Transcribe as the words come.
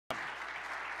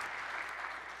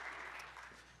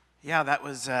Yeah, that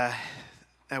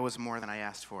was more than I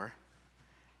asked for.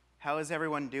 How is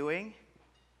everyone doing?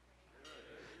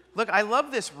 Look, I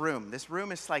love this room. This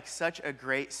room is like such a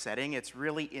great setting. It's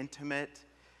really intimate.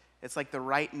 It's like the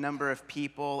right number of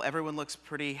people. Everyone looks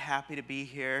pretty happy to be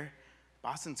here.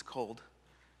 Boston's cold.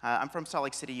 I'm from Salt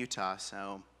Lake City, Utah,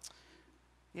 so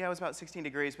yeah, it was about 16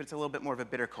 degrees, but it's a little bit more of a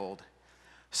bitter cold.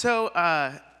 So,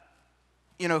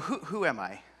 who am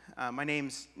I? My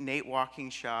name's Nate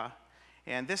Walkingshaw.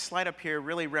 And this slide up here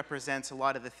really represents a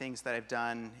lot of the things that I've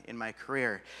done in my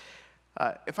career.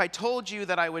 If I told you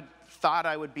that thought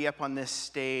I would be up on this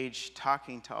stage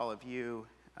talking to all of you,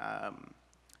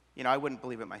 I wouldn't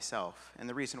believe it myself. And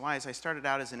the reason why is I started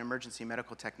out as an emergency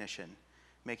medical technician,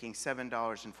 making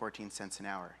 $7.14 an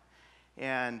hour.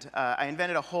 And I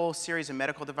invented a whole series of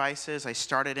medical devices. I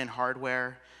started in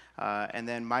hardware, and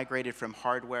then migrated from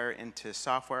hardware into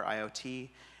software, IoT,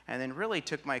 and then really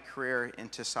took my career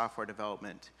into software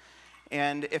development.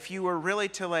 And if you were really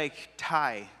to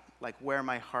tie where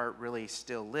my heart really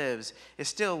still lives, it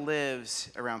still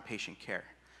lives around patient care,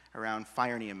 around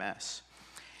fire and EMS.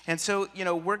 And so,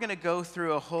 we're going to go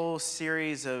through a whole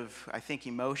series of, I think,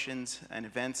 emotions and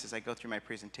events as I go through my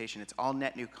presentation. It's all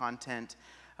net new content.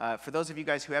 For those of you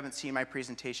guys who haven't seen my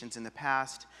presentations in the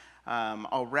past,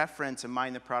 I'll reference a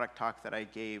Mind the Product talk that I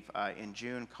gave in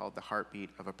June called The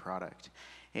Heartbeat of a Product.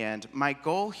 And my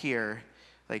goal here,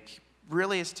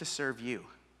 really is to serve you.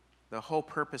 The whole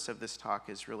purpose of this talk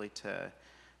is really to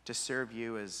serve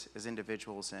you as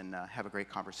individuals and have a great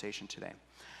conversation today.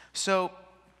 So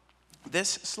this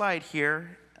slide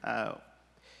here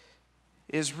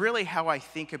is really how I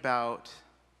think about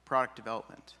product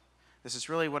development. This is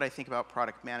really what I think about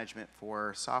product management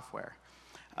for software.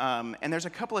 And there's a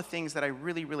couple of things that I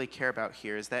really, really care about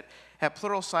here is that at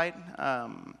Pluralsight,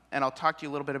 and I'll talk to you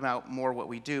a little bit about more what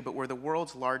we do, but we're the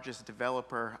world's largest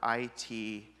developer,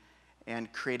 IT,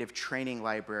 and creative training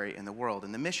library in the world.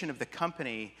 And the mission of the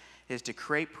company is to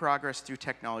create progress through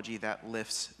technology that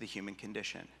lifts the human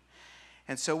condition.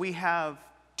 And so we have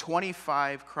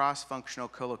 25 cross-functional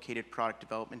co-located product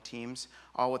development teams,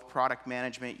 all with product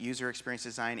management, user experience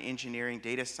design, engineering,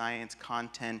 data science,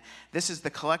 content. This is the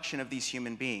collection of these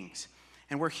human beings.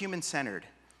 And we're human-centered.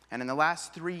 And in the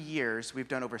last 3 years, we've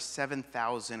done over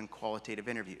 7,000 qualitative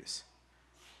interviews.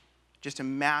 Just a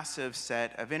massive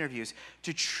set of interviews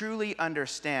to truly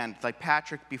understand, like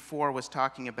Patrick before was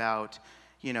talking about,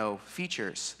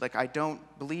 features. I don't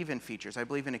believe in features. I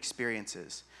believe in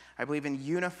experiences. I believe in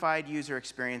unified user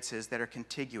experiences that are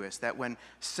contiguous, that when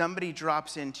somebody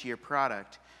drops into your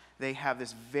product, they have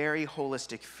this very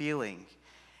holistic feeling.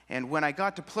 And when I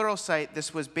got to Pluralsight,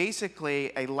 this was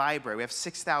basically a library. We have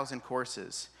 6,000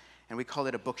 courses, and we called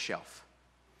it a bookshelf.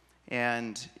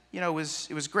 And, it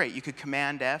was great. You could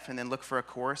Command F and then look for a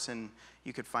course, and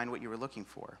you could find what you were looking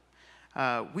for.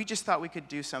 We just thought we could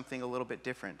do something a little bit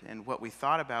different. And what we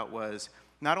thought about was,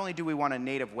 not only do we want a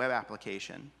native web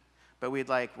application, but we'd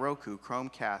like Roku,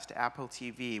 Chromecast, Apple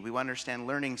TV. We want to understand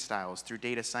learning styles through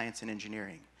data science and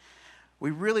engineering.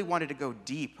 We really wanted to go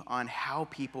deep on how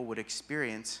people would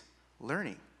experience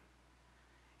learning.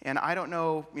 And I don't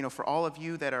know, for all of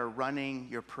you that are running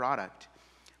your product,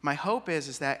 my hope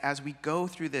is that as we go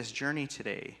through this journey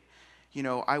today,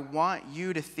 I want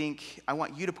you to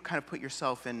kind of put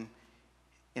yourself in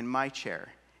my chair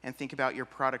and think about your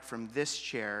product from this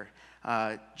chair,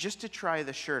 just to try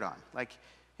the shirt on.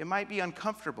 It might be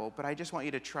uncomfortable, but I just want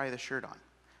you to try the shirt on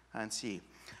and see.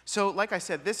 So like I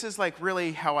said, this is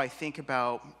really how I think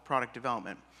about product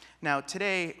development. Now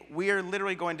today, we are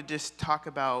literally going to just talk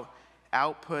about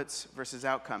outputs versus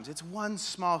outcomes. It's one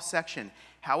small section.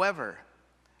 However,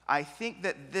 I think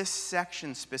that this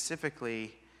section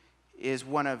specifically is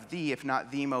one of the, if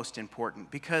not the most important,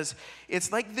 because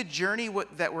it's like the journey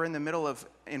that we're in the middle of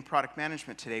in product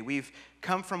management today. We've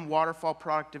come from waterfall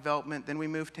product development, then we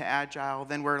moved to agile,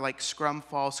 then we're Scrum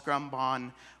Fall, Scrum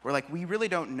Bon. We're we really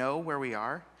don't know where we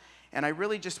are, and I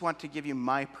really just want to give you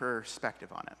my perspective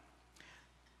on it.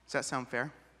 Does that sound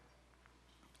fair?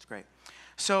 That's great.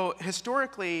 So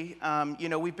historically,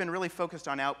 we've been really focused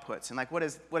on outputs, and what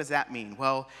does that mean?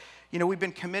 Well, we've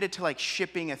been committed to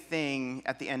shipping a thing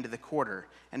at the end of the quarter.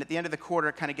 And at the end of the quarter,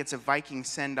 it kind of gets a Viking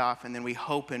send-off, and then we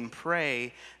hope and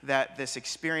pray that this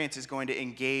experience is going to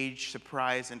engage,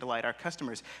 surprise, and delight our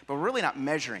customers. But we're really not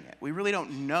measuring it. We really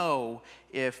don't know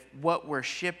if what we're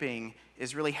shipping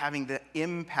is really having the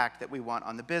impact that we want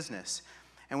on the business.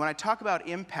 And when I talk about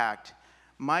impact,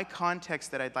 my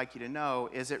context that I'd like you to know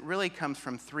is it really comes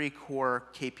from 3 core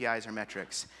KPIs or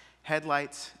metrics: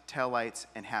 headlights, taillights,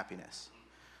 and happiness.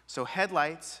 So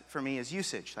headlights, for me, is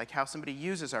usage, how somebody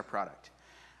uses our product.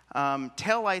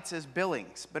 taillights as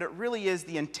billings, but it really is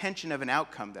the intention of an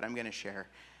outcome that I'm going to share.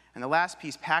 And the last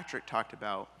piece Patrick talked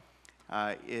about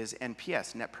is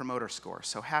NPS, Net Promoter Score,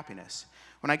 so happiness.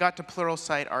 When I got to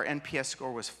Pluralsight, our NPS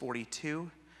score was 42.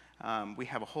 We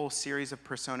have a whole series of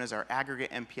personas. Our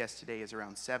aggregate NPS today is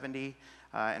around 70,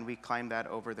 and we climbed that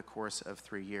over the course of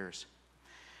 3 years.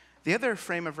 The other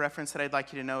frame of reference that I'd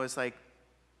like you to know is like,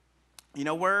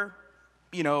 we're,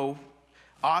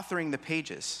 authoring the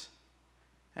pages.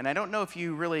 And I don't know if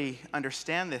you really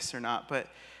understand this or not, but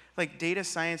like data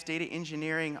science, data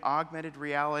engineering, augmented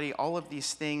reality, all of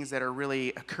these things that are really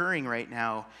occurring right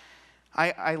now,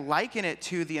 I liken it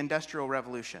to the Industrial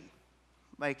Revolution.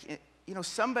 Like,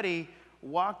 somebody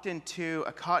walked into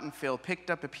a cotton field, picked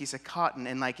up a piece of cotton,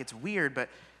 and like, it's weird, but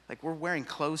like, we're wearing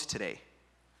clothes today.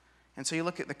 And so you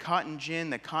look at the cotton gin,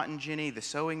 the cotton ginny, the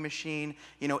sewing machine,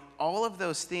 all of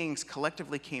those things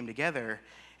collectively came together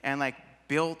and like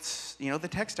built, the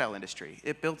textile industry.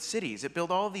 It built cities. It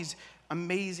built all these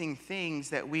amazing things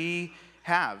that we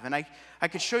have. And I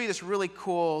could show you this really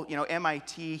cool,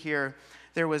 MIT here.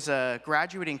 There was a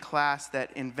graduating class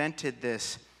that invented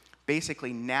this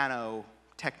basically nano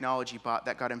technology bot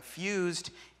that got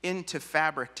infused into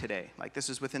fabric today. Like this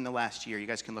is within the last year. You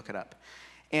guys can look it up.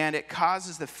 And it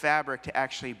causes the fabric to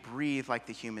actually breathe like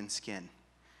the human skin.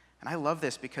 And I love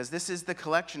this because this is the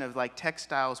collection of like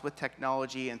textiles with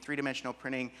technology and three-dimensional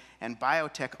printing and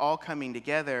biotech all coming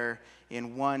together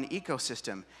in one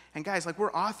ecosystem. And guys, like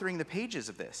we're authoring the pages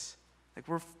of this. Like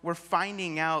we're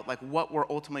finding out like what we're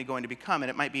ultimately going to become. And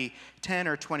it might be 10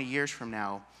 or 20 years from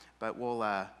now, but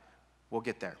we'll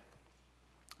get there.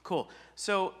 Cool.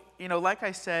 So, like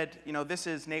I said, this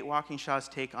is Nate Walkingshaw's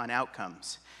take on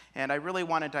outcomes. And I really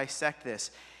want to dissect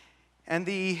this. And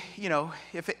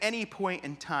if at any point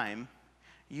in time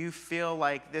you feel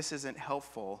like this isn't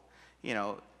helpful,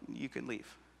 you can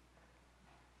leave.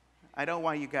 I don't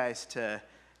want you guys to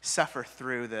suffer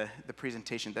through the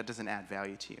presentation. That doesn't add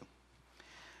value to you.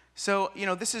 So,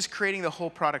 this is creating the whole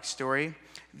product story.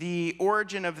 The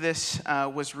origin of this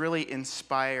was really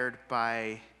inspired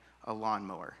by a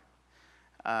lawnmower.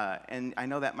 And I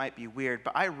know that might be weird,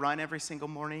 but I run every single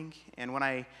morning. And when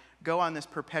I go on this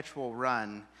perpetual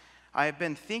run, I've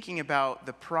been thinking about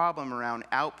the problem around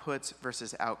outputs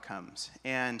versus outcomes.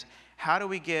 And how do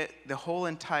we get the whole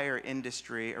entire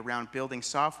industry around building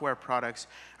software products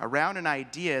around an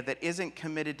idea that isn't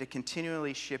committed to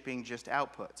continually shipping just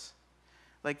outputs?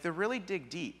 Like, they really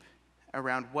dig deep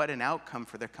around what an outcome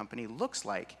for their company looks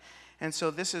like. And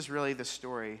so this is really the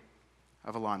story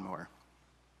of a lawnmower.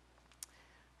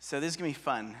 So this is going to be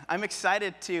fun. I'm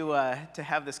excited to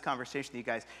have this conversation with you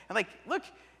guys. And look,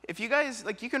 if you guys,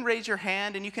 you can raise your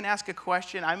hand and you can ask a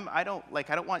question. I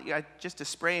don't want you just to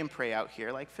spray and pray out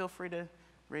here. Feel free to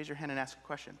raise your hand and ask a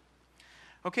question.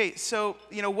 Okay, so,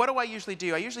 what do I usually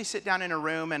do? I usually sit down in a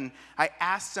room and I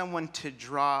ask someone to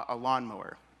draw a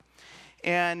lawnmower.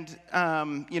 And,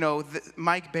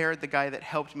 Mike Baird, the guy that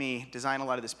helped me design a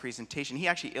lot of this presentation, he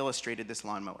actually illustrated this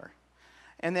lawnmower.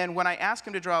 And then when I ask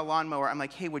him to draw a lawnmower, I'm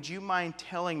like, hey, would you mind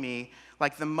telling me,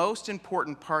 the most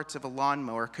important parts of a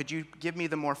lawnmower? Could you give me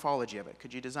the morphology of it?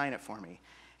 Could you design it for me?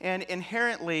 And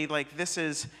inherently, this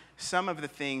is some of the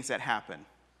things that happen.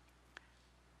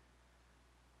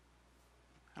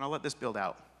 And I'll let this build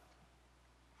out.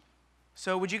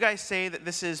 So would you guys say that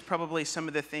this is probably some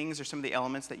of the things or some of the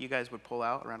elements that you guys would pull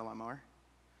out around a lawnmower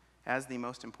as the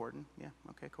most important? Yeah,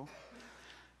 okay, cool.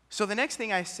 So the next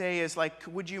thing I say is,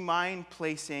 would you mind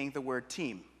placing the word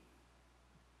team?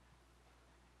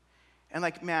 And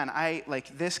man,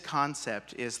 this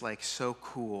concept is so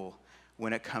cool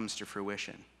when it comes to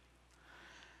fruition.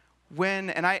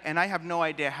 And I have no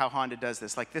idea how Honda does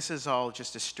this. This is all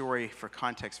just a story for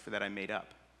context for that I made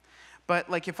up. But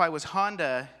if I was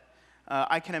Honda,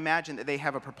 I can imagine that they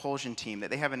have a propulsion team, that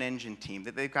they have an engine team,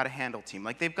 that they've got a handle team.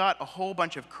 They've got a whole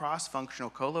bunch of cross-functional,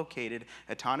 co-located,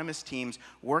 autonomous teams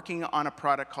working on a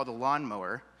product called a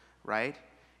lawnmower, right?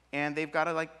 And they've got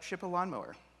to ship a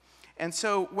lawnmower. And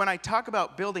so when I talk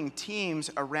about building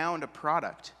teams around a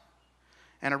product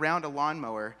and around a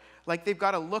lawnmower, they've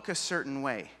got to look a certain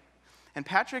way. And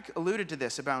Patrick alluded to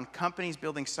this about companies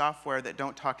building software that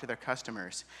don't talk to their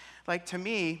customers. To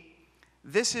me,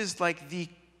 this is the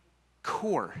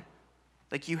core.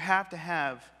 You have to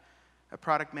have a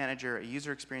product manager, a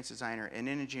user experience designer, an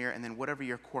engineer, and then whatever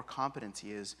your core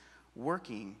competency is,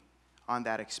 working on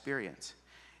that experience.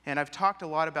 And I've talked a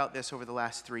lot about this over the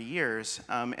last 3 years,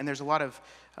 and there's a lot of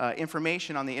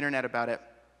information on the internet about it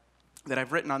that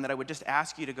I've written on that I would just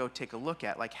ask you to go take a look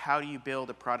at. How do you build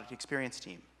a product experience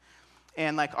team?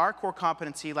 And like our core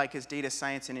competency like is data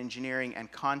science and engineering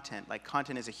and content. Like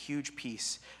content is a huge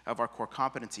piece of our core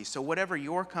competency. So whatever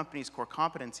your company's core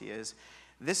competency is,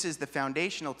 this is the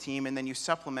foundational team, and then you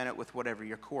supplement it with whatever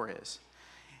your core is.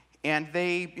 And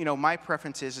they, my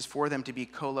preference is for them to be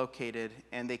co-located,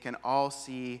 and they can all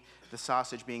see the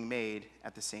sausage being made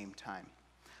at the same time.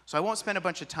 So I won't spend a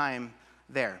bunch of time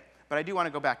there, but I do want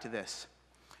to go back to this.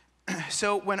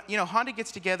 So when Honda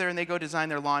gets together and they go design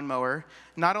their lawnmower,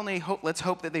 not only let's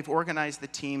hope that they've organized the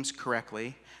teams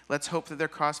correctly, let's hope that they're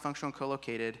cross-functional and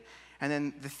co-located, and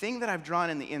then the thing that I've drawn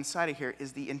in the inside of here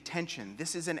is the intention.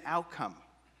 This is an outcome,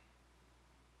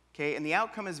 okay? And the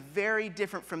outcome is very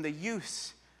different from the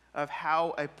use of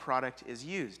how a product is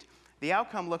used. The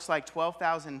outcome looks like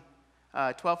 12,000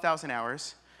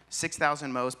 hours,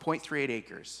 6,000 mows, 0.38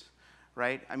 acres,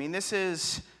 right? I mean, this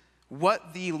is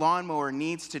what the lawnmower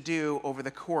needs to do over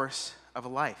the course of a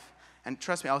life. And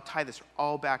trust me, I'll tie this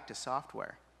all back to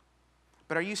software.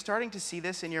 But are you starting to see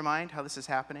this in your mind, how this is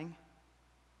happening?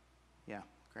 Yeah,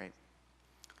 great.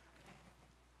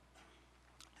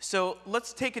 So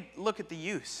let's take a look at the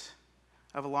use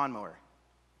of a lawnmower.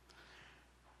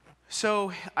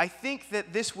 So I think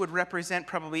that this would represent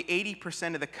probably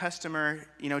 80% of the customer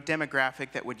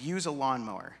demographic that would use a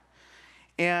lawnmower.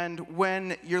 And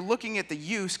when you're looking at the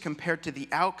use compared to the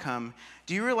outcome,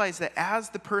 do you realize that as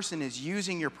the person is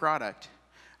using your product,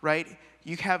 right,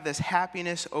 you have this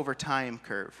happiness over time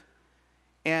curve.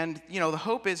 And the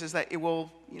hope is that it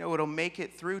will, it'll make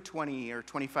it through 20 or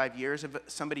 25 years of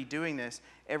somebody doing this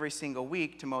every single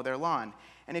week to mow their lawn.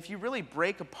 And if you really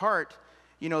break apart,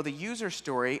 the user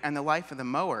story and the life of the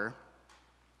mower,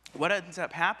 what ends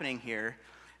up happening here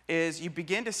is you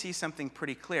begin to see something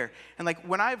pretty clear. And like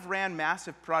when I've ran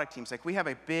massive product teams, like we have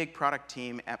a big product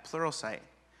team at Pluralsight,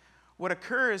 what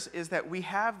occurs is that we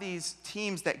have these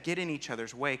teams that get in each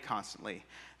other's way constantly.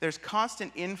 There's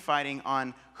constant infighting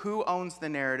on who owns the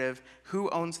narrative, who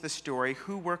owns the story,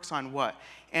 who works on what.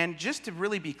 And just to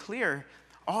really be clear,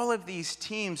 all of these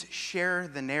teams share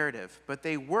the narrative, but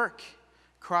they work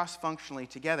cross-functionally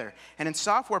together. And in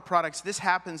software products, this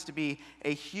happens to be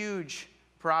a huge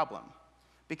problem,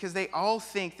 because they all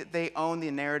think that they own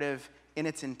the narrative in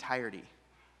its entirety.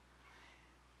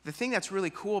 The thing that's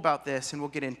really cool about this, and we'll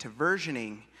get into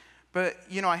versioning, but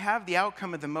I have the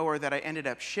outcome of the mower that I ended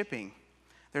up shipping.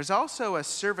 There's also a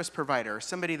service provider,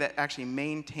 somebody that actually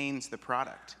maintains the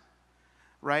product,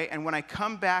 right? And when I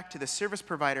come back to the service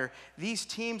provider, these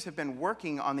teams have been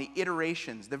working on the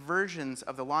iterations, the versions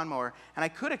of the lawnmower, and I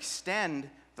could extend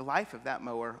the life of that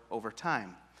mower over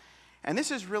time. And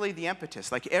this is really the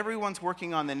impetus. Like everyone's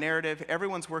working on the narrative,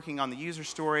 everyone's working on the user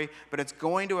story, but it's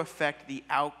going to affect the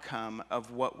outcome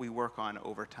of what we work on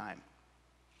over time.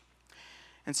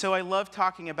 And so I love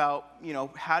talking about,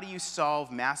 how do you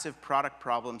solve massive product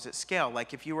problems at scale?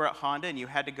 Like if you were at Honda and you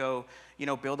had to go,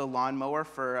 build a lawnmower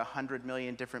for 100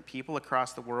 million different people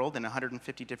across the world in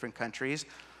 150 different countries,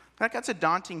 that's a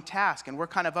daunting task. And we're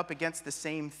kind of up against the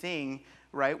same thing,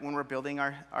 right, when we're building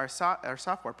our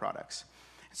software products.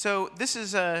 So this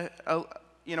is a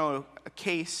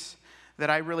case that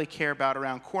I really care about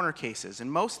around corner cases.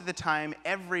 And most of the time,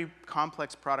 every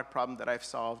complex product problem that I've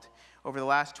solved over the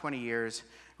last 20 years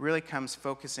really comes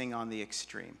focusing on the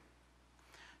extreme.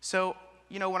 So,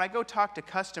 when I go talk to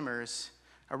customers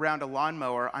around a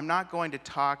lawnmower, I'm not going to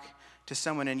talk to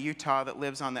someone in Utah that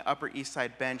lives on the Upper East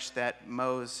Side bench that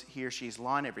mows he or she's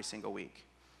lawn every single week.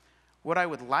 What I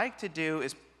would like to do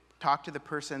is talk to the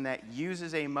person that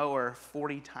uses a mower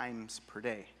 40 times per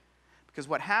day. Because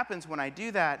what happens when I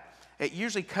do that, it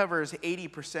usually covers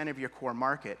 80% of your core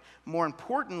market. More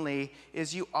importantly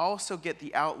is you also get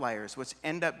the outliers, which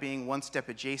end up being one-step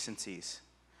adjacencies.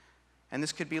 And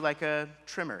this could be like a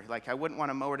trimmer. Like I wouldn't want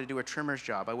a mower to do a trimmer's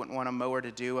job. I wouldn't want a mower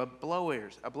to do a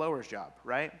blower's job,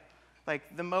 right?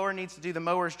 Like the mower needs to do the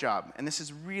mower's job. And this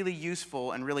is really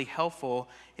useful and really helpful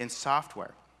in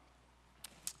software.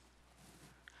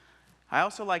 I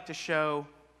also like to show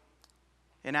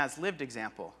an as-lived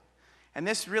example. And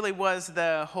this really was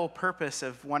the whole purpose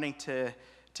of wanting to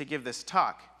give this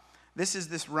talk. This is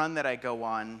this run that I go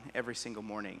on every single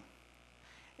morning.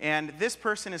 And this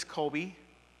person is Colby.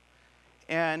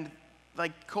 And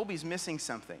like Colby's missing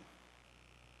something.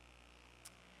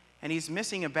 And he's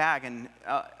missing a bag. And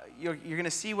you're going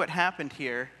to see what happened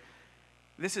here.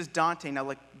 This is Dante. Now,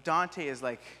 like Dante is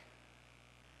like,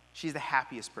 she's the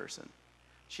happiest person.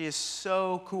 She is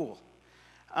so cool.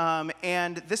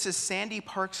 And this is Sandy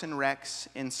Parks and Recs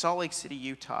in Salt Lake City,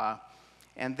 Utah.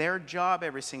 And their job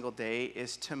every single day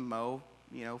is to mow,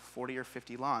 40 or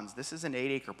 50 lawns. This is an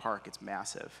 8-acre park. It's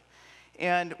massive.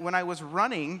 And when I was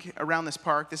running around this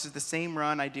park, this is the same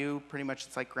run I do pretty much,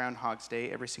 it's like Groundhog's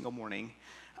Day every single morning.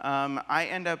 I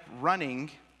end up running,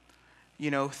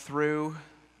 through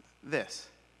this.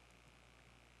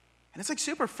 And it's like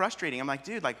super frustrating. I'm like,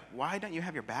 dude, like, why don't you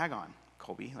have your bag on,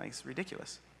 Colby? Like, it's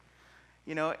ridiculous.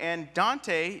 And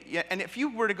Dante, and if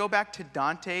you were to go back to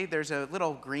Dante, there's a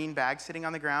little green bag sitting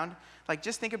on the ground. Like,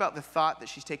 just think about the thought that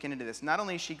she's taken into this. Not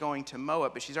only is she going to mow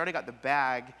it, but she's already got the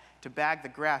bag to bag the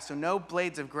grass. So no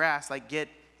blades of grass, like, get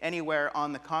anywhere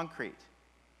on the concrete.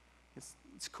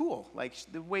 It's cool, like,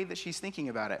 the way that she's thinking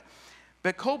about it.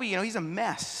 But Colby, he's a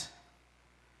mess.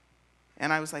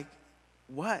 And I was like,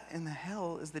 what in the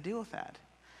hell is the deal with that?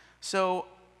 So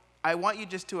I want you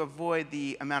just to avoid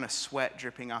the amount of sweat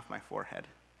dripping off my forehead,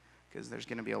 because there's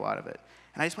going to be a lot of it.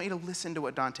 And I just want you to listen to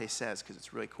what Dante says, because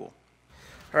it's really cool.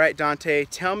 All right, Dante,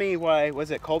 tell me why, was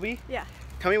it Colby? Yeah.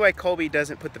 Tell me why Colby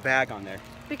doesn't put the bag on there.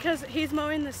 Because he's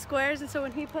mowing the squares, and so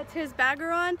when he puts his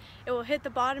bagger on, it will hit the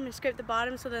bottom and scrape the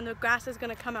bottom, so then the grass is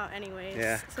going to come out anyways.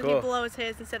 Yeah, so cool. He blows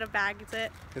his instead of bags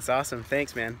it. It's awesome.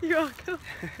 Thanks, man. You're welcome.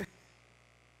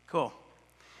 Cool.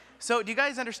 So do you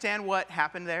guys understand what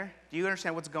happened there? Do you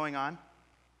understand what's going on?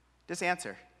 Just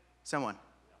answer. Someone.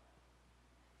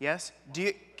 Yes? Do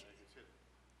you?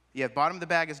 Yeah, bottom of the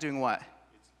bag is doing what? It's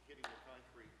hitting the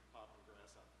concrete, popping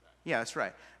grass out the back. Yeah, that's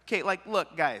right. Okay, like,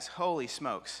 look, guys, holy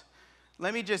smokes.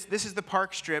 This is the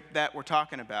park strip that we're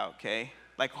talking about, okay?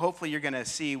 Like, hopefully you're going to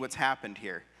see what's happened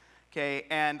here, okay?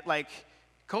 And, like,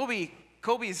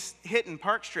 Colby's hitting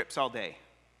park strips all day.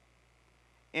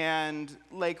 And,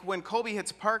 like, when Colby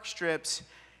hits park strips,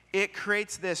 it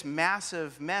creates this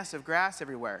massive mess of grass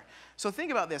everywhere. So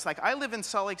think about this. Like, I live in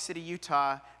Salt Lake City,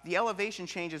 Utah. The elevation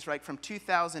changes, like, from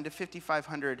 2,000 to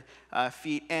 5,500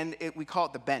 feet, and we call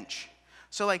it the bench.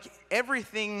 So, like,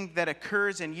 everything that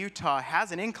occurs in Utah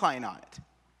has an incline on it.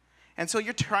 And so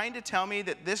you're trying to tell me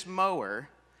that this mower,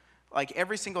 like,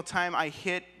 every single time I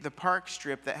hit the park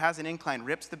strip that has an incline,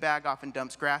 rips the bag off and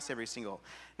dumps grass every single.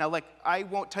 Now, like, I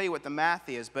won't tell you what the math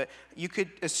is, but you could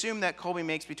assume that Colby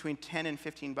makes between 10 and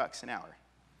 15 bucks an hour.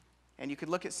 And you could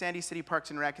look at Sandy City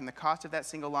Parks and Rec and the cost of that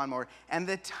single lawnmower and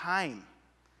the time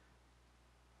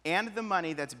and the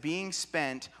money that's being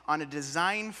spent on a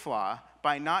design flaw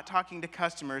by not talking to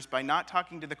customers, by not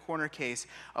talking to the corner case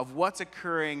of what's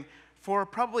occurring for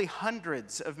probably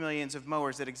hundreds of millions of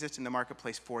mowers that exist in the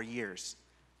marketplace for years.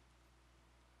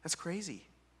 That's crazy.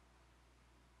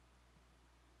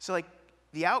 So, like,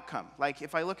 the outcome, like,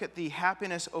 if I look at the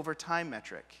happiness over time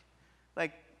metric,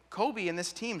 like, Colby and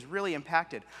this team's really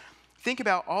impacted. Think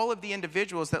about all of the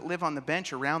individuals that live on the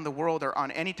bench around the world or on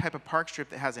any type of park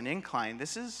strip that has an incline.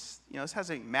 This has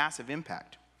a massive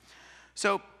impact.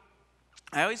 So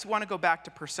I always want to go back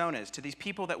to personas, to these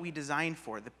people that we design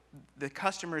for, the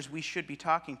customers we should be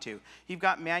talking to. You've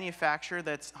got manufacturer,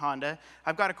 that's Honda.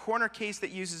 I've got a corner case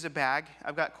that uses a bag.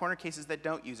 I've got corner cases that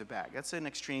don't use a bag. That's an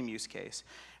extreme use case.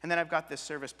 And then I've got this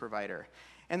service provider.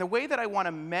 And the way that I want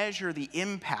to measure the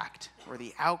impact or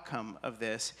the outcome of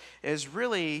this is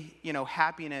really,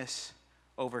 happiness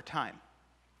over time.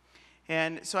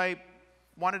 And so I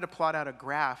wanted to plot out a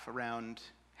graph around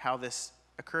how this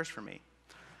occurs for me.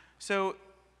 So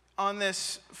on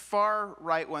this far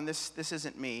right one, this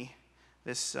isn't me.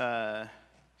 This is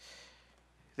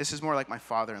more like my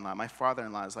father-in-law. My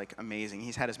father-in-law is, like, amazing.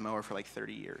 He's had his mower for like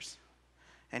 30 years.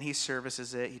 And he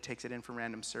services it. He takes it in for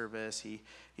random service. He,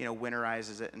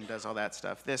 winterizes it and does all that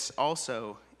stuff. This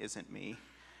also isn't me.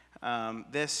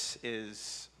 This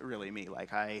is really me.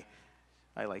 Like, I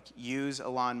use a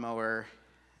lawnmower,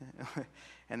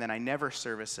 and then I never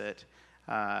service it,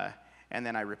 and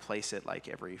then I replace it like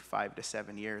every 5 to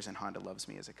 7 years, and Honda loves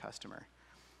me as a customer.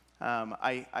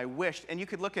 I wished, and you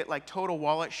could look at, like, total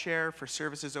wallet share for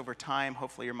services over time.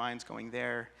 Hopefully your mind's going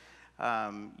there.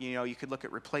 You could look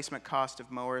at replacement cost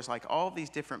of mowers, like all of these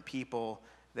different people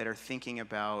that are thinking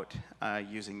about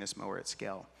using this mower at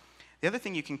scale. The other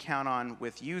thing you can count on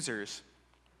with users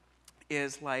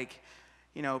is, like,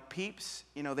 peeps,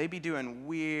 they be doing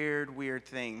weird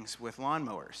things with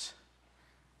lawnmowers.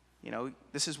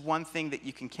 This is one thing that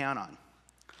you can count on.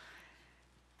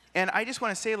 And I just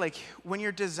want to say, like, when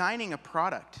you're designing a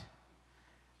product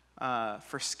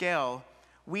for scale,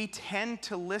 we tend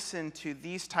to listen to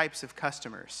these types of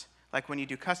customers, like when you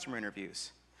do customer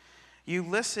interviews. You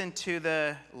listen to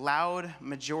the loud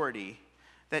majority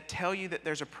that tell you that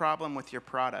there's a problem with your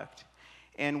product,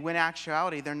 and when in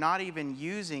actuality, they're not even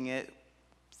using it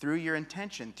through your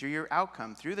intention, through your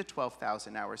outcome, through the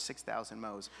 12,000 hours, 6,000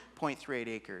 mows, 0.38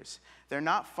 acres. They're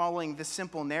not following the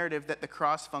simple narrative that the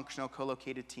cross-functional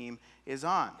co-located team is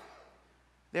on.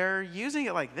 they're using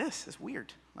it like this. It's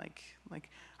weird. Like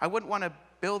I wouldn't want to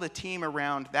build a team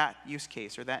around that use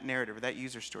case or that narrative or that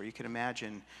user story. You could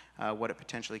imagine what it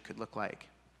potentially could look like.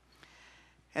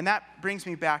 And that brings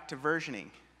me back to versioning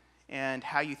and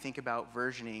how you think about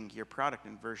versioning your product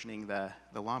and versioning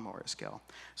the lawnmower at scale.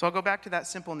 So I'll go back to that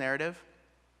simple narrative.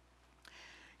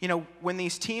 You know, when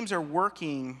these teams are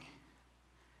working,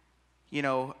 you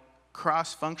know,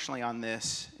 cross-functionally on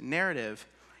this narrative,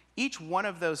 each one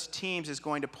of those teams is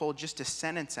going to pull just a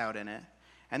sentence out in it.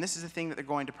 And this is the thing that they're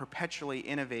going to perpetually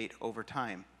innovate over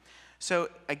time. So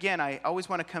again, I always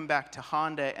want to come back to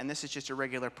Honda, and this is just a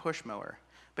regular push mower.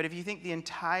 But if you think the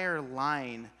entire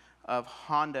line of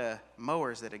Honda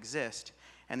mowers that exist,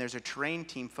 and there's a terrain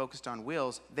team focused on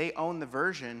wheels, they own the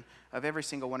version of every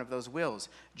single one of those wheels.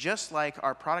 Just like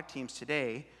our product teams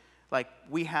today, like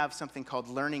we have something called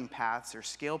learning paths or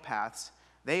skill paths.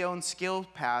 They own skill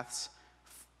paths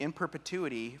in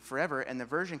perpetuity forever and the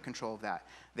version control of that.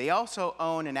 They also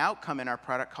own an outcome in our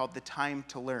product called the time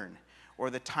to learn, or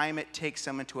the time it takes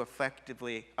someone to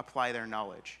effectively apply their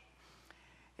knowledge.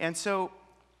 And so,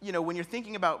 you know, when you're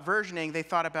thinking about versioning, they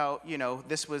thought about, you know,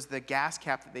 this was the gas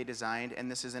cap that they designed, and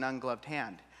this is an ungloved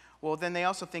hand. Well, then they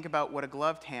also think about what a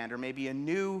gloved hand or maybe a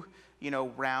new, you know,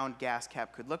 round gas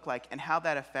cap could look like and how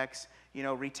that affects, you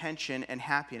know, retention and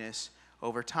happiness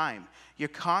over time. You're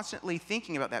constantly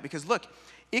thinking about that because, look,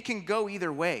 it can go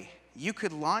either way. You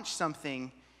could launch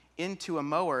something into a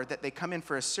mower that they come in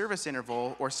for a service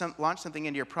interval or launch something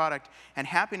into your product and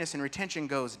happiness and retention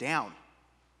goes down.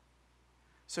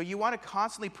 So you want to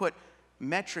constantly put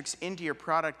metrics into your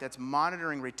product that's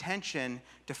monitoring retention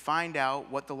to find out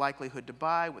what the likelihood to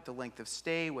buy, what the length of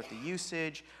stay, what the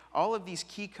usage, all of these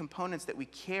key components that we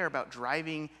care about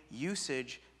driving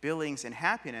usage, billings, and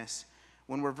happiness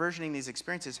when we're versioning these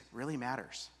experiences really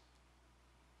matters.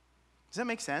 Does that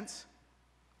make sense?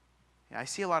 Yeah, I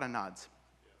see a lot of nods.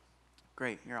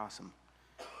 Great, you're awesome.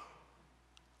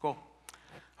 Cool.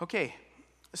 Okay,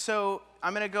 so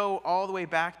I'm going to go all the way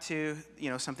back to, you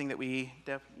know, something that we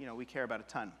care about a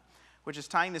ton, which is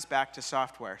tying this back to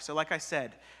software. So like I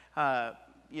said,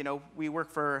 you know, I work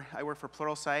for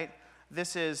Pluralsight.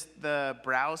 This is the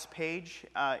browse page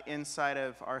inside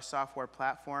of our software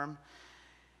platform.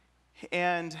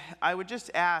 And I would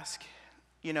just ask,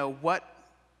 you know, what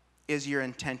is your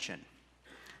intention?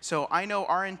 So I know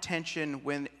our intention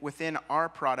within our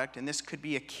product, and this could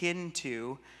be akin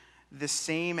to the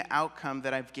same outcome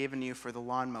that I've given you for the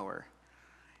lawnmower.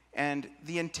 And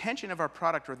the intention of our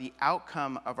product, or the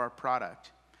outcome of our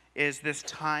product, is this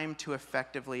time to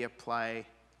effectively apply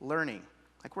learning.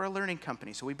 Like, we're a learning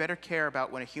company, so we better care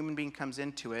about when a human being comes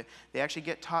into it, they actually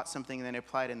get taught something and then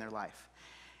apply it in their life.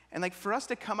 And like, for us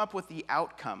to come up with the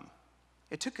outcome,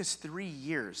 it took us 3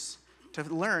 years to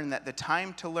learn that the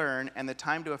time to learn and the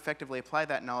time to effectively apply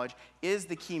that knowledge is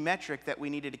the key metric that we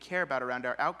needed to care about around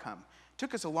our outcome. It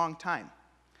took us a long time.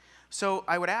 So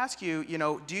I would ask you, you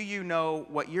know, do you know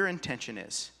what your intention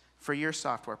is for your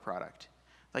software product?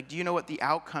 Like, do you know what the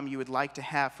outcome you would like to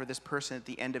have for this person at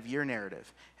the end of your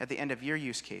narrative, at the end of your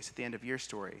use case, at the end of your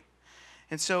story?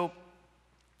 And so,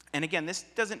 and again, this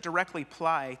doesn't directly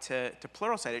apply to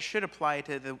Pluralsight. It should apply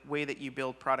to the way that you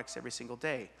build products every single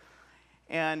day.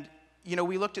 And you know,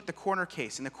 we looked at the corner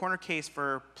case, and the corner case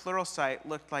for Pluralsight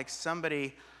looked like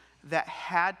somebody that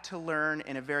had to learn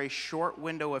in a very short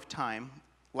window of time,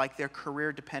 like their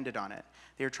career depended on it.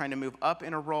 They were trying to move up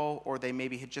in a role, or they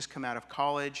maybe had just come out of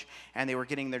college, and they were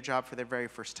getting their job for their very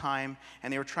first time,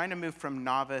 and they were trying to move from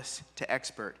novice to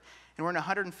expert. And we're in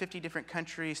 150 different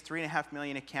countries, 3.5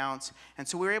 million accounts, and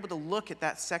so we were able to look at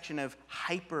that section of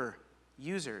hyper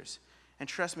users, and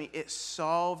trust me, it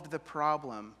solved the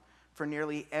problem for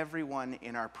nearly everyone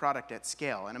in our product at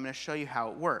scale. And I'm going to show you how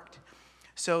it worked.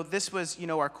 So this was, you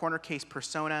know, our corner case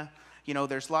persona. You know,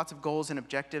 there's lots of goals and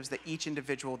objectives that each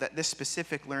individual, that this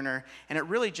specific learner, and it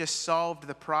really just solved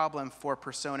the problem for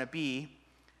persona B.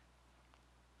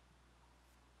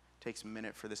 Takes a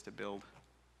minute for this to build.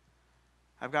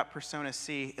 I've got persona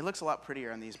C. It looks a lot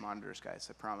prettier on these monitors, guys,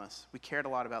 I promise. We cared a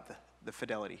lot about the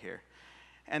fidelity here.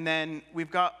 And then we've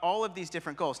got all of these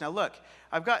different goals. Now look,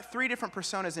 I've got 3 different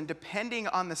personas, and depending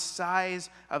on the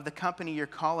size of the company you're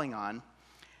calling on,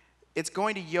 it's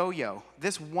going to yo-yo.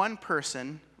 This one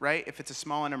person, right, if it's a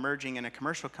small and emerging in a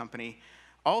commercial company,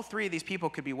 all 3 of these people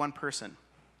could be one person.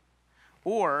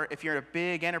 Or if you're a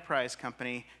big enterprise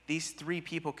company, these 3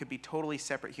 people could be totally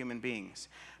separate human beings.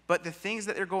 But the things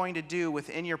that they're going to do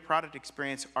within your product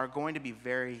experience are going to be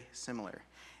very similar.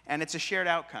 And it's a shared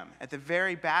outcome. At the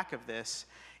very back of this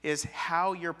is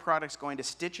how your product's going to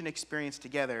stitch an experience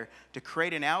together to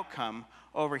create an outcome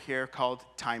over here called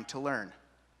time to learn.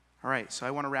 All right, so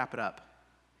I want to wrap it up.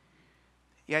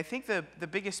 Yeah, I think the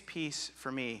biggest piece for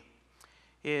me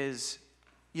is,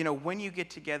 when you get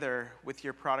together with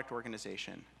your product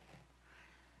organization,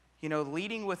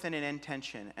 leading with an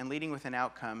intention and leading with an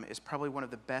outcome is probably one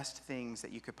of the best things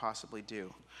that you could possibly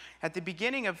do. At the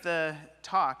beginning of the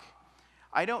talk,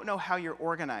 I don't know how you're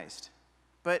organized,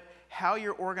 but how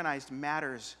you're organized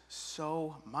matters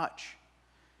so much.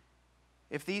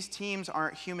 If these teams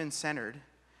aren't human-centered,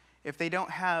 if they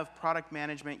don't have product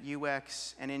management,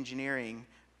 UX, and engineering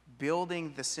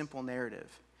building the simple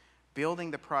narrative, building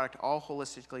the product all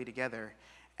holistically together,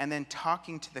 and then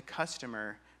talking to the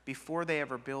customer before they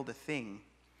ever build a thing,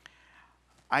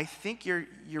 I think you're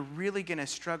really going to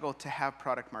struggle to have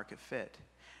product market fit.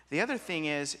 The other thing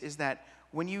is that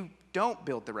when you don't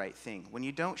build the right thing, when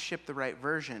you don't ship the right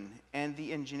version, and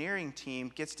the engineering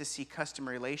team gets to see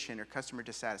customer relation or customer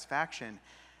dissatisfaction,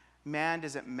 man,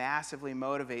 does it massively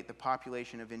motivate the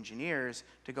population of engineers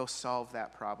to go solve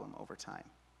that problem over time.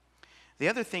 The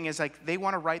other thing is, they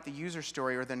want to write the user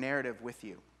story or the narrative with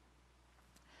you.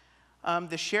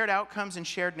 The shared outcomes and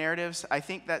shared narratives, I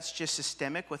think that's just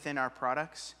systemic within our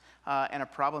products and a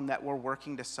problem that we're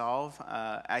working to solve.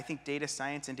 I think data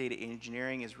science and data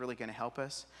engineering is really going to help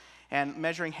us. And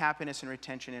measuring happiness and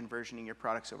retention and versioning your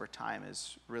products over time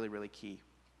is really, really key.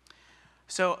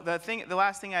 So the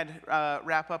last thing I'd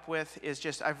wrap up with is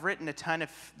just, I've written a ton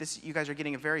of this. You guys are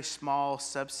getting a very small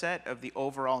subset of the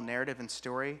overall narrative and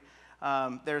story.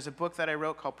 There's a book that I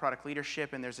wrote called Product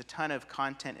Leadership, and there's a ton of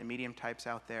content and medium types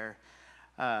out there.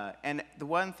 And the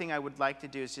one thing I would like to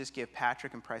do is just give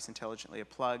Patrick and Price Intelligently a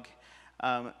plug.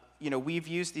 We've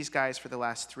used these guys for the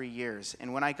last 3 years,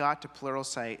 and when I got to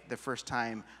Pluralsight the first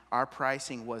time, our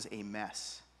pricing was a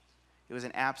mess. It was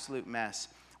an absolute mess.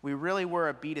 We really were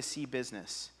a B2C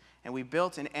business, and we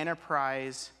built an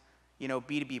enterprise,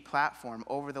 B2B platform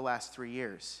over the last 3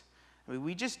 years. I mean,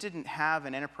 we just didn't have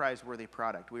an enterprise-worthy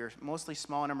product. We were mostly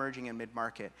small and emerging and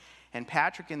mid-market. And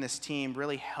Patrick and this team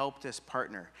really helped us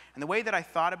partner. And the way that I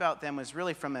thought about them was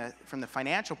really from the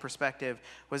financial perspective,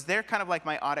 was they're kind of like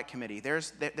my audit committee.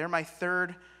 They're my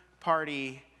third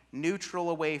party,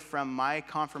 neutral away from my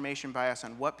confirmation bias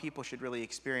on what people should really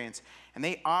experience. And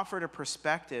they offered a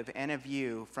perspective and a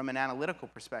view from an analytical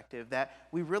perspective that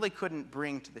we really couldn't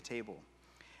bring to the table.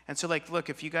 And so, look,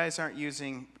 if you guys aren't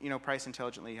using, Price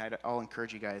Intelligently, I'll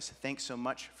encourage you guys. Thanks so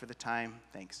much for the time.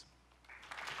 Thanks.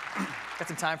 Got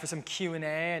some time for some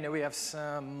Q&A. I know we have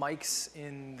some mics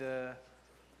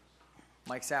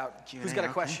mics out. Q&A, Who's got a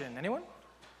okay. question? Anyone?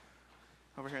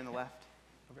 Over here on the left.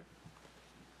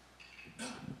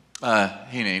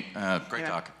 Hey, Nate. Great Hey,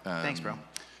 talk. Thanks, bro.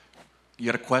 You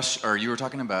had a question, or you were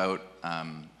talking about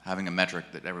having a metric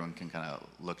that everyone can kind of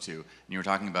look to. And you were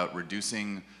talking about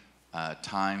reducing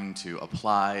time to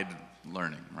applied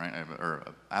learning, right? Or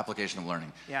application of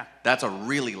learning. Yeah. That's a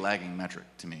really lagging metric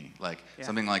to me. Yeah.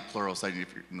 Something like Pluralsight,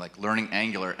 if you're learning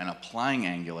Angular and applying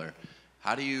Angular,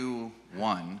 how do you,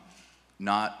 one,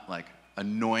 not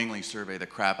annoyingly survey the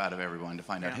crap out of everyone to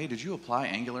find out, hey, did you apply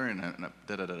Angular in a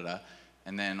da-da-da-da-da?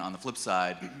 And then on the flip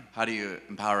side, how do you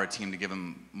empower a team to give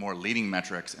them more leading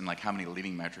metrics, and how many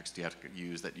leading metrics do you have to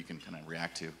use that you can kind of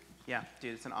react to? Yeah,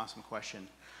 dude, it's an awesome question.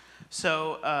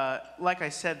 So, like I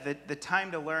said, the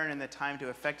time to learn and the time to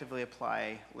effectively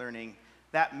apply learning,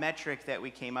 that metric that we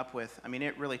came up with, I mean,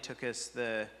 it really took us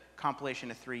the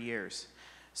compilation of 3 years.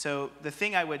 So the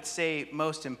thing I would say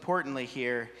most importantly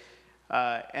here,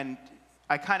 and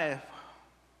I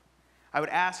would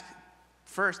ask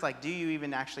first, do you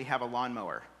even actually have a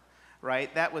lawnmower,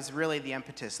 right? That was really the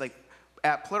impetus.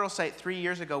 At Pluralsight 3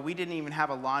 years ago, we didn't even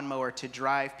have a lawnmower to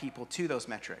drive people to those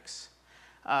metrics.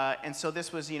 And so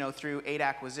this was, through 8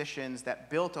 acquisitions that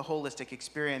built a holistic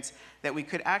experience that we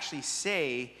could actually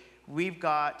say we've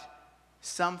got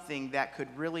something that could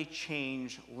really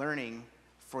change learning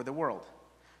for the world.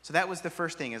 So that was the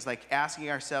first thing, is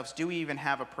asking ourselves, do we even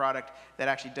have a product that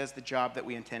actually does the job that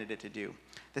we intended it to do?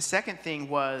 The second thing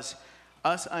was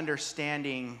us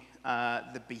understanding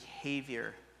the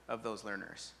behavior of those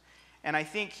learners. And I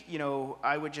think,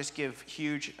 I would just give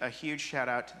a huge shout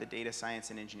out to the data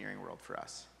science and engineering world for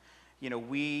us.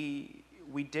 We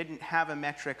didn't have a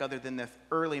metric other than the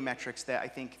early metrics that I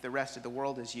think the rest of the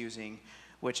world is using,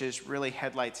 which is really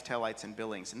headlights, taillights, and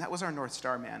billings. And that was our North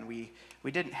Star, man. We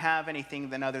didn't have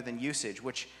anything other than usage,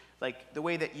 which, the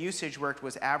way that usage worked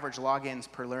was average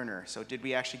logins per learner. So did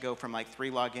we actually go from 3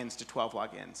 logins to 12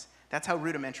 logins? That's how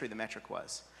rudimentary the metric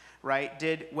was. Right?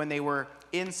 When they were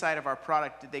inside of our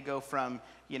product, did they go from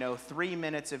 3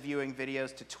 minutes of viewing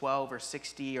videos to 12 or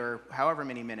 60 or however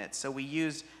many minutes? So we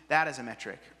used that as a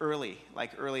metric early,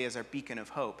 early as our beacon of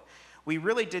hope. We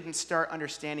really didn't start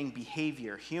understanding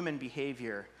behavior, human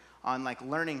behavior, on like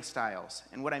learning styles.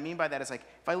 And what I mean by that is like,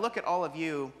 if I look at all of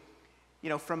you, you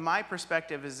know, from my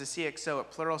perspective as the CXO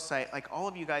at Pluralsight, like all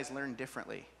of you guys learn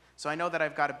differently. So I know that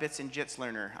I've got a bits and jits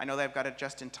learner. I know that I've got a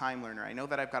just-in-time learner. I know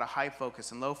that I've got a high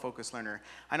focus and low focus learner.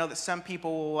 I know that some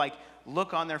people will like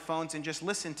look on their phones and just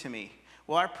listen to me.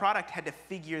 Well, our product had to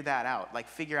figure that out, like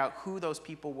figure out who those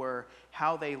people were,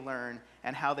 how they learn,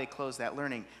 and how they close that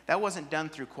learning. That wasn't done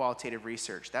through qualitative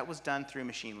research. That was done through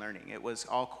machine learning. It was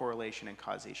all correlation and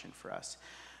causation for us.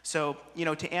 So, you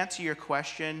know, to answer your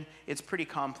question, it's pretty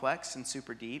complex and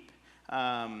super deep.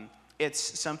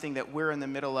 It's something that we're in the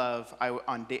middle of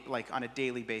on a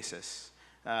daily basis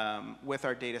with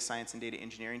our data science and data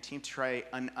engineering team to try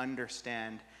and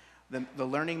understand the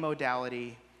learning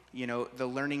modality, you know, the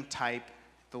learning type,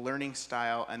 the learning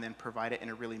style, and then provide it in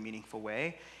a really meaningful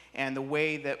way. And the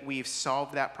way that we've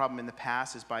solved that problem in the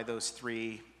past is by those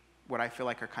three, what I feel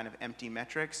like are kind of empty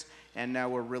metrics, and now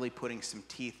we're really putting some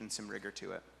teeth and some rigor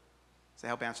to it. Does that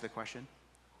help answer the question?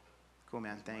 Cool,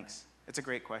 man, thanks. It's a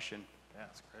great question. Yeah,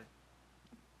 that's great.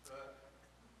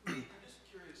 I'm just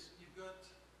curious, you've got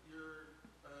your,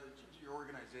 in terms of your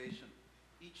organization,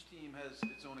 each team has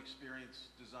its own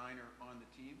experienced designer on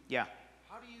the team. Yeah.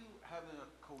 How do you have a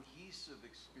cohesive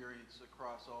experience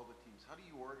across all the teams? How do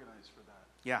you organize for that?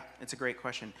 Yeah, it's a great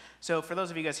question. So for those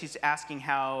of you guys, he's asking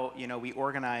how, you know, we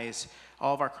organize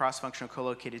all of our cross-functional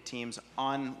co-located teams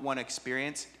on one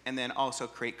experience and then also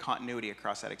create continuity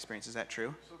across that experience. Is that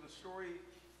true? So the story,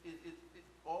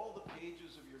 all the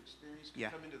pages of your experience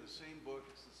can come into the same book.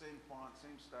 It's the same font,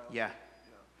 same style. Yeah.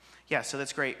 Yeah, so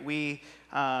that's great. We,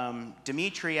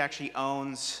 Dimitri actually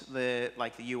owns the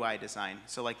UI design.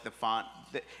 So like the font,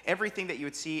 everything that you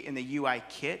would see in the UI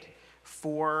kit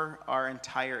for our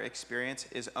entire experience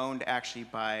is owned actually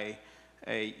by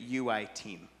a UI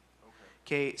team.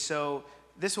 Okay, so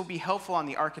this will be helpful on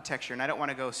the architecture, and I don't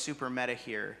want to go super meta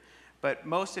here, but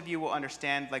most of you will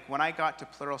understand, like when I got to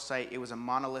Pluralsight, it was a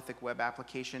monolithic web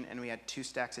application, and we had 2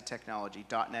 stacks of technology,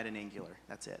 .NET and Angular.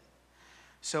 That's it.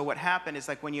 So what happened is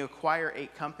like when you acquire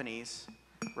 8 companies,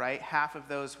 right, half of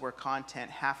those were content,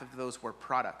 half of those were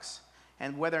products,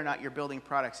 and whether or not you're building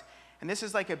products. And this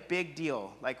is like a big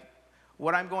deal. Like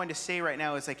what I'm going to say right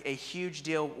now is like a huge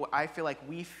deal. What I feel like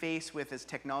we face with as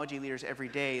technology leaders every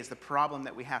day is the problem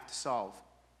that we have to solve,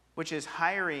 which is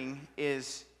hiring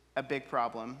is a big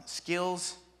problem.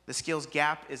 The skills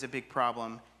gap is a big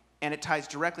problem, and it ties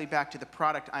directly back to the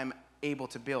product I'm able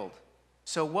to build.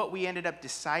 So what we ended up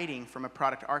deciding from a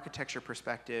product architecture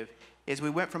perspective is we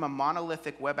went from a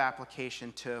monolithic web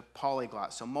application to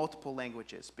polyglot, so multiple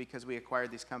languages, because we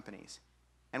acquired these companies.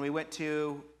 And we went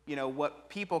to, you know, what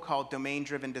people call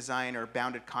domain-driven design or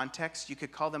bounded context. You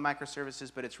could call them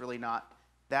microservices, but it's really not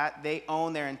that. They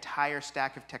own their entire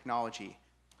stack of technology.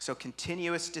 So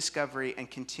continuous discovery and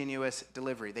continuous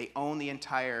delivery. They own the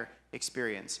entire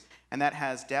experience. And that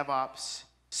has DevOps,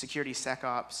 security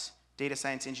SecOps, data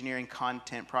science, engineering,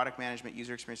 content, product management,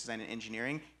 user experience design, and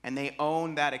engineering, and they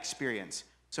own that experience.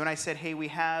 So when I said, hey, we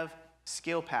have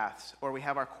skill paths, or we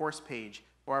have our course page,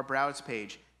 or our browse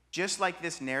page, just like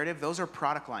this narrative, those are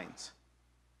product lines,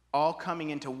 all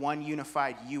coming into one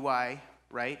unified UI,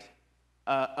 right,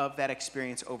 of that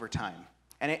experience over time.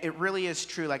 And it really is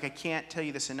true, like I can't tell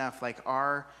you this enough, like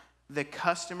the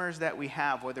customers that we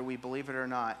have, whether we believe it or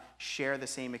not, share the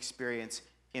same experience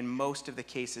in most of the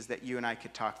cases that you and I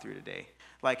could talk through today.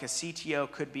 Like a CTO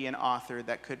could be an author,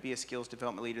 that could be a skills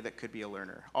development leader, that could be a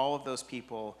learner. All of those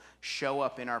people show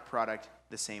up in our product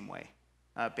the same way,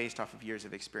 based off of years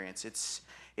of experience.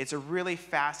 It's a really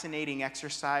fascinating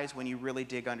exercise when you really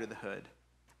dig under the hood.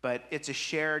 But it's a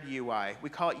shared UI. We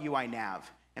call it UI nav.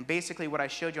 And basically what I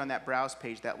showed you on that browse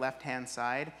page, that left-hand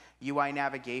side, UI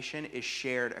navigation is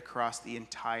shared across the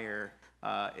entire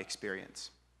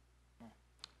experience.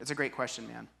 It's a great question,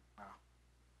 man. Wow.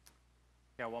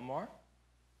 Yeah, one more?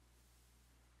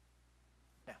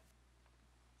 Yeah.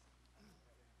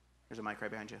 There's a mic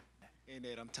right behind you. Hey,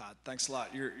 Nate, I'm Todd. Thanks a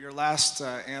lot. Your last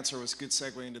answer was a good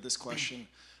segue into this question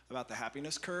about the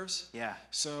happiness curves. Yeah.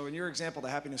 So in your example, the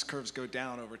happiness curves go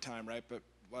down over time, right? But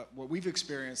what we've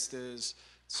experienced is,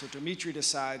 so Dimitri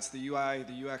decides the UI,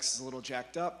 the UX is a little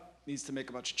jacked up, needs to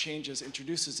make a bunch of changes,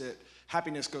 introduces it,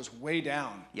 happiness goes way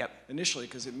down initially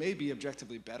because it may be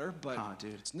objectively better, but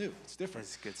it's new, it's different.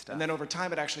 It's good stuff. And then over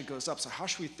time it actually goes up. So how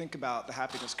should we think about the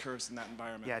happiness curves in that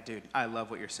environment? Yeah, dude, I love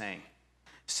what you're saying.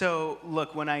 So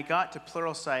look, when I got to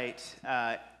Pluralsight,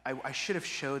 I should have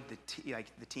showed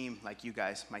the team, like you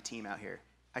guys, my team out here.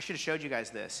 I should have showed you guys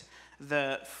this.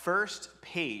 The first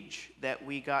page that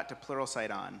we got to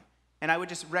Pluralsight on, and I would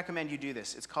just recommend you do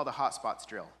this. It's called a hotspots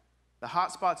drill. The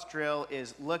hotspots drill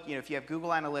is look, if you have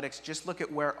Google Analytics, just look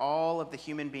at where all of the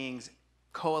human beings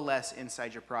coalesce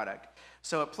inside your product.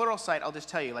 So at Pluralsight, I'll just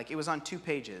tell you, like it was on 2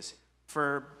 pages.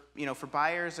 For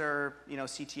buyers or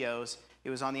CTOs, it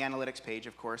was on the analytics page,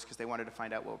 of course, because they wanted to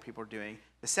find out what people were doing.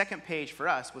 The second page for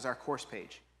us was our course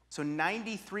page. So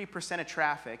 93% of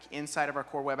traffic inside of our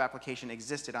core web application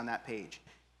existed on that page.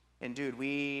 And dude,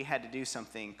 we had to do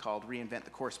something called reinvent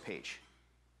the course page.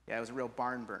 Yeah, it was a real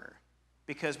barn burner.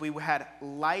 Because we had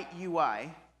light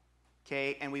UI,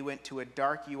 okay, and we went to a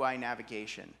dark UI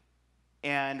navigation.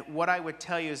 And what I would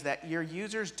tell you is that your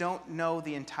users don't know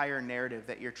the entire narrative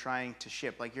that you're trying to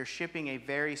ship. Like you're shipping a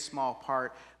very small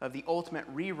part of the ultimate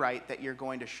rewrite that you're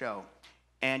going to show.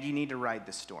 And you need to ride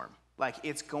the storm. Like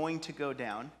it's going to go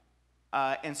down.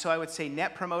 And so I would say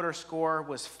Net Promoter Score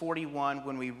was 41.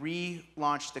 When we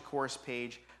relaunched the course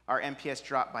page, our NPS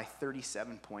dropped by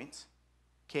 37 points.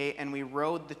 Okay, and we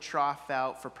rode the trough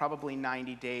out for probably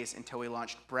 90 days until we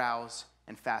launched Browse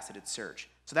and Faceted Search.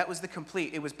 So that was the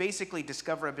complete, it was basically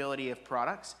discoverability of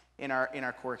products in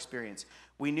our core experience.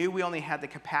 We knew we only had the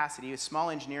capacity, a small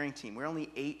engineering team. We're only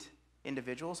 8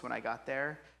 individuals when I got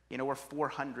there. We're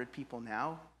 400 people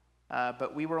now.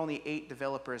 But we were only 8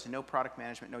 developers, no product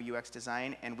management, no UX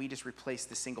design, and we just replaced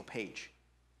the single page.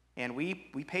 And we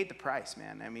paid the price,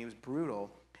 man. I mean, it was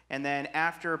brutal. And then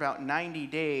after about 90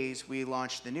 days, we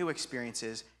launched the new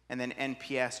experiences, and then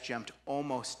NPS jumped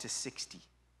almost to 60.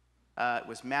 It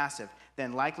was massive.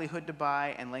 Then likelihood to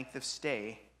buy and length of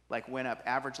stay went up.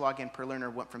 Average login per learner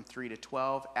went from 3 to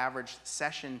 12. Average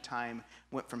session time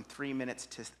went from 3 minutes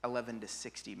to 11 to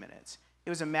 60 minutes. It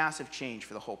was a massive change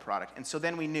for the whole product. And so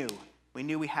then we knew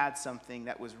we had something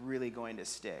that was really going to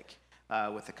stick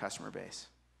with the customer base.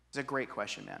 It's a great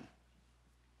question, man.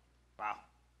 Wow.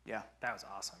 Yeah. That was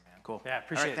awesome, man. Cool. Yeah,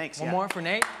 appreciate it. Thanks. One more for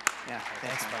Nate. Yeah.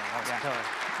 Thanks, brother. That was Yeah.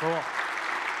 killer. Cool.